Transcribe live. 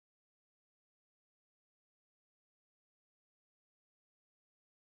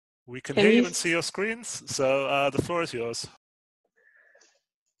We can Can hear you you and see your screens, so the floor is yours.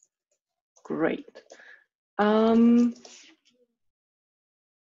 Great.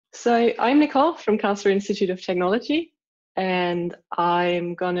 So I'm Nicole from Karlsruhe Institute of Technology, and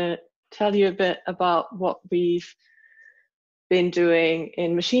I'm gonna tell you a bit about what we've been doing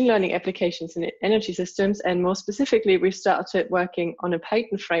in machine learning applications in energy systems. And more specifically, we started working on a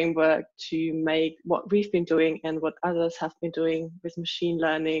Python framework to make what we've been doing and what others have been doing with machine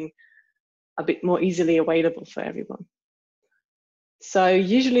learning a bit more easily available for everyone. So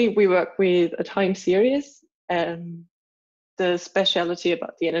usually we work with a time series. The speciality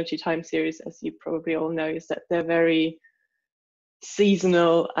about the energy time series, as you probably all know, is that they're very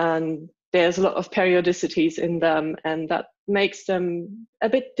seasonal and there's a lot of periodicities in them, and that makes them a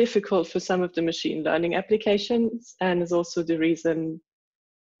bit difficult for some of the machine learning applications, and is also the reason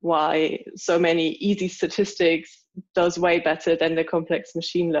why so many easy statistics does way better than the complex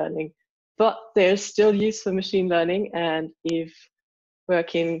machine learning. But there's still use for machine learning, and if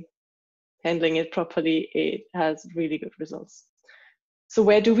working handling it properly, it has really good results. So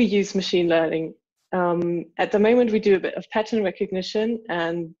where do we use machine learning? At the moment, we do a bit of pattern recognition,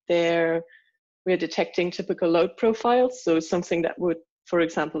 and there we're detecting typical load profiles. So something that would, for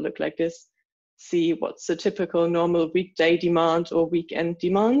example, look like this. See what's a typical normal weekday demand or weekend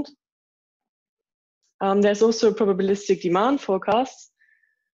demand. There's also probabilistic demand forecasts,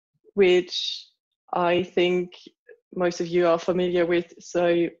 which I think most of you are familiar with.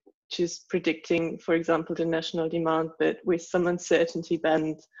 So just predicting, for example, the national demand, but with some uncertainty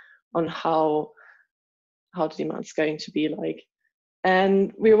band on how the demand's going to be like.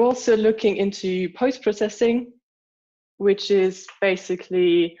 And we're also looking into post-processing, which is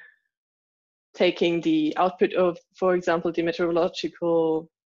basically taking the output of, for example, the meteorological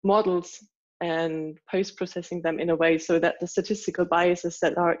models and post-processing them in a way so that the statistical biases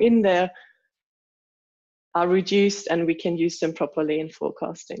that are in there are reduced and we can use them properly in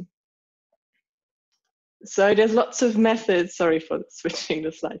forecasting. So there's lots of methods, sorry for switching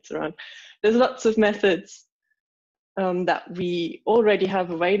the slides around. There's lots of methods that we already have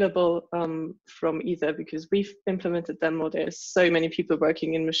available from either because we've implemented them or there's so many people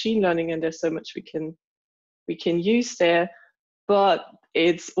working in machine learning and there's so much we can use there, but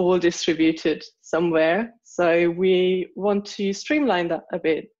it's all distributed somewhere. So we want to streamline that a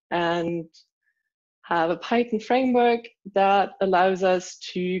bit and have a Python framework that allows us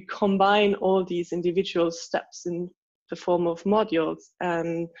to combine all these individual steps in the form of modules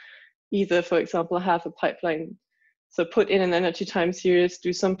and either, for example, have a pipeline. So put in an energy time series,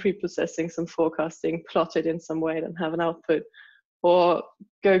 do some pre-processing, some forecasting, plot it in some way, then have an output, or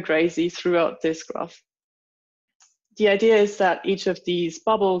go crazy throughout this graph. The idea is that each of these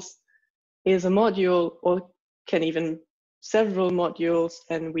bubbles is a module or can even several modules,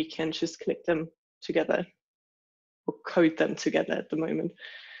 and we can just click them together or code them together at the moment.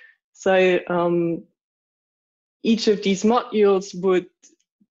 So each of these modules would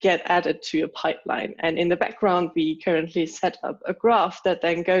get added to a pipeline. And in the background, we currently set up a graph that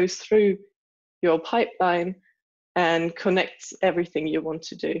then goes through your pipeline and connects everything you want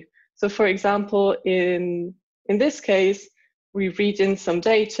to do. So for example, in this case, we read in some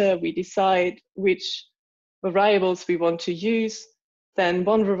data, we decide which variables we want to use, then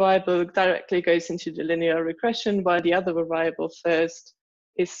one variable directly goes into the linear regression, while the other variable first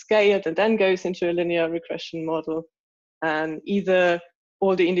is scaled and then goes into a linear regression model. And either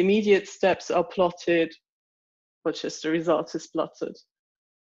all the intermediate steps are plotted or just the result is plotted.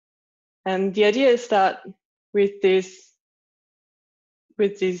 And the idea is that with these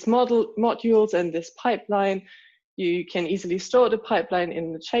modules and this pipeline, you can easily store the pipeline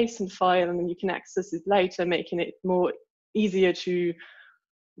in the JSON file, and then you can access it later, making it more easier to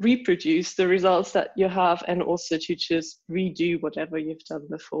reproduce the results that you have and also to just redo whatever you've done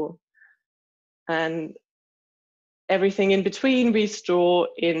before. And everything in between we store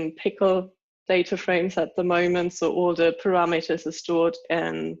in pickle data frames at the moment, so all the parameters are stored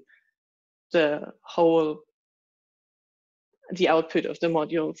and the output of the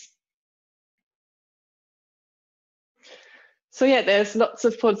modules. So yeah, there's lots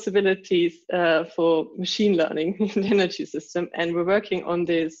of possibilities for machine learning in the energy system, and we're working on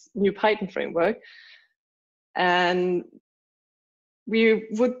this new Python framework. And we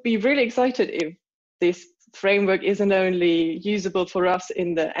would be really excited if this framework isn't only usable for us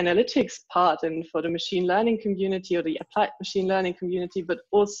in the analytics part and for the machine learning community or the applied machine learning community, but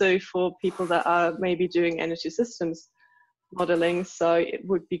also for people that are maybe doing energy systems modeling. So it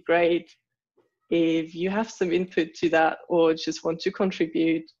would be great if you have some input to that or just want to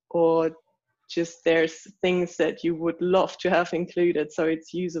contribute or just there's things that you would love to have included so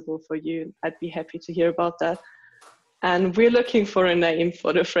it's usable for you. I'd be happy to hear about that. And we're looking for a name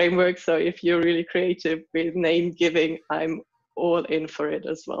for the framework. So if you're really creative with name giving, I'm all in for it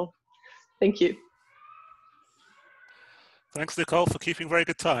as well. Thank you. Thanks, Nicole, for keeping very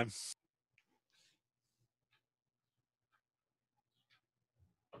good time.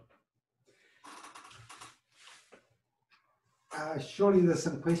 Surely there's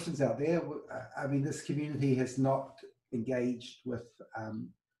some questions out there. I mean, this community has not engaged with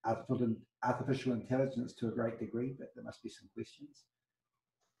artificial intelligence to a great degree, but there must be some questions.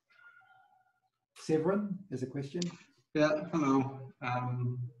 Severin, there's a question. Yeah, hello.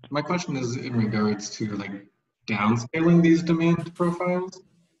 My question is in regards to like downscaling these demand profiles.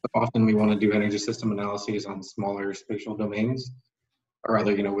 Often we want to do energy system analyses on smaller spatial domains, or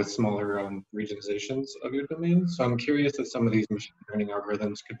rather, you know, with smaller regionalizations of your domain. So I'm curious if some of these machine learning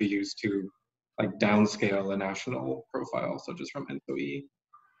algorithms could be used to like downscale a national profile, such as from NSOE,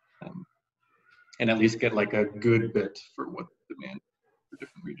 and at least get like a good bit for what the demand for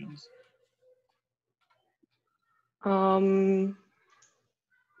different regions.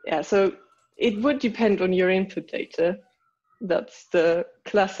 Yeah, so it would depend on your input data. That's the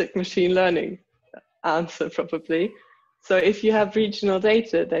classic machine learning answer, probably. So if you have regional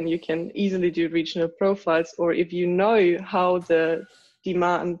data, then you can easily do regional profiles, or if you know how the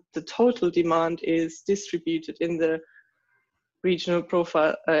demand, the total demand is distributed in the regional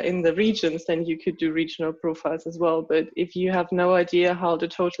profile, in the regions, then you could do regional profiles as well. But if you have no idea how the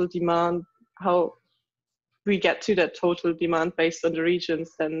total demand, how we get to that total demand based on the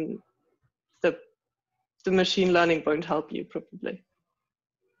regions, then the machine learning won't help you, probably.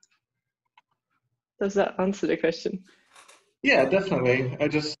 Does that answer the question? Yeah, definitely.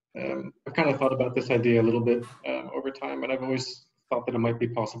 I've kind of thought about this idea a little bit over time, and I've always thought that it might be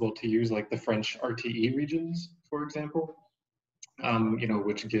possible to use like the French RTE regions, for example, you know,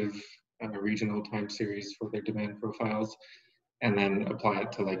 which give a regional time series for their demand profiles, and then apply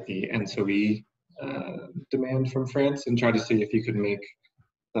it to like the NSOE demand from France, and try to see if you could make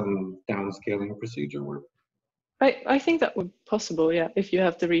some downscaling procedure work. I think that would be possible, yeah, if you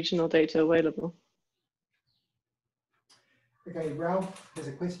have the regional data available. Okay, Ralph has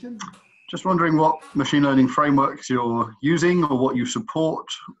a question. Just wondering what machine learning frameworks you're using or what you support,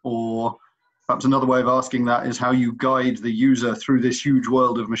 or perhaps another way of asking that is how you guide the user through this huge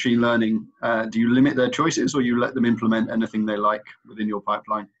world of machine learning. Do you limit their choices or you let them implement anything they like within your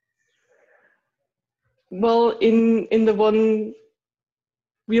pipeline? Well, in the one,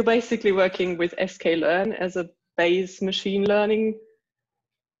 we're basically working with sklearn as a base machine learning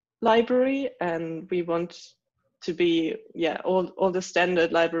library, and we want to be, yeah, all the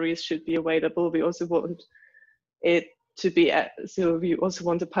standard libraries should be available. We also want it to be, so we also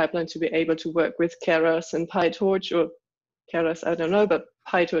want the pipeline to be able to work with Keras and PyTorch, or Keras, I don't know, but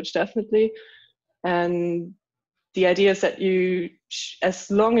PyTorch definitely. And the idea is that you,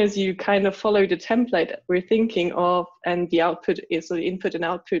 as long as you kind of follow the template that we're thinking of, and the output is, so the input and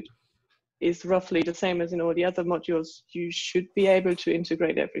output is roughly the same as in all the other modules, you should be able to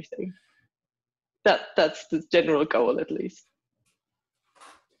integrate everything. That's the general goal, at least.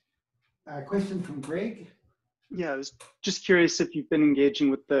 A question from Greg. Yeah, I was just curious if you've been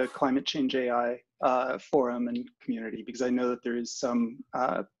engaging with the Climate Change AI forum and community, because I know that there is some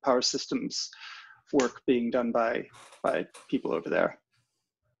power systems work being done by people over there.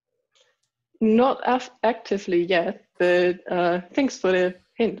 Not actively yet, but thanks for the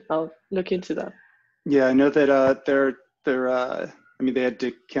hint. I'll look into that. Yeah, I know that I mean, they had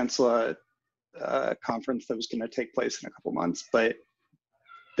to cancel a conference that was going to take place in a couple months, but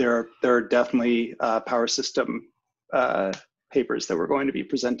there are definitely power system papers that were going to be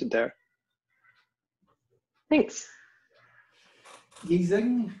presented there. Thanks.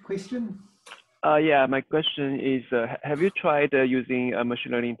 Yizing, question? Yeah, my question is, have you tried using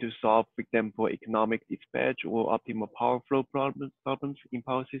machine learning to solve, for example, economic dispatch or optimal power flow problems in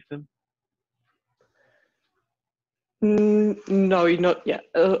power system? No, not yet.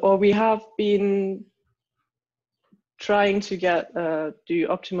 Or we have been trying to get do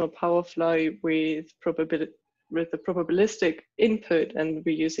optimal power flow with the probabilistic input, and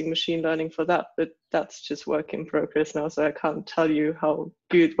we're using machine learning for that, but that's just work in progress now, so I can't tell you how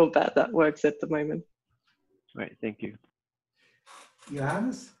good or bad that works at the moment. Right, thank you.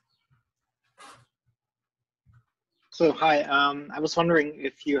 Johannes? So hi, I was wondering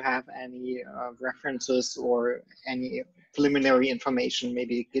if you have any references or any preliminary information,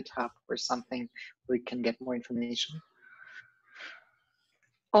 maybe GitHub or something, where we can get more information.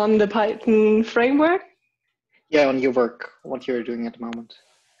 On the Python framework? Yeah, on your work, what you're doing at the moment.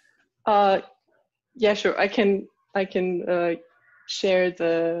 Yeah, sure. I can share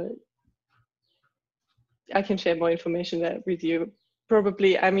I can share more information there with you.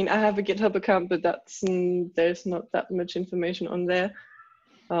 Probably, I mean, I have a GitHub account, but there's not that much information on there.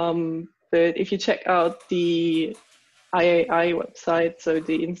 But if you check out the IAI website, so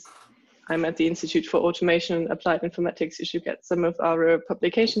I'm at the Institute for Automation and Applied Informatics, you should get some of our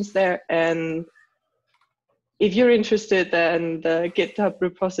publications there. And if you're interested, then the GitHub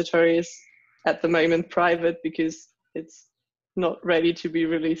repository is at the moment private because it's not ready to be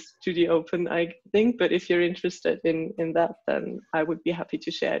released to the open, I think. But if you're interested in that, then I would be happy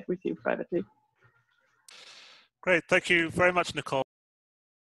to share it with you privately. Great, thank you very much, Nicole.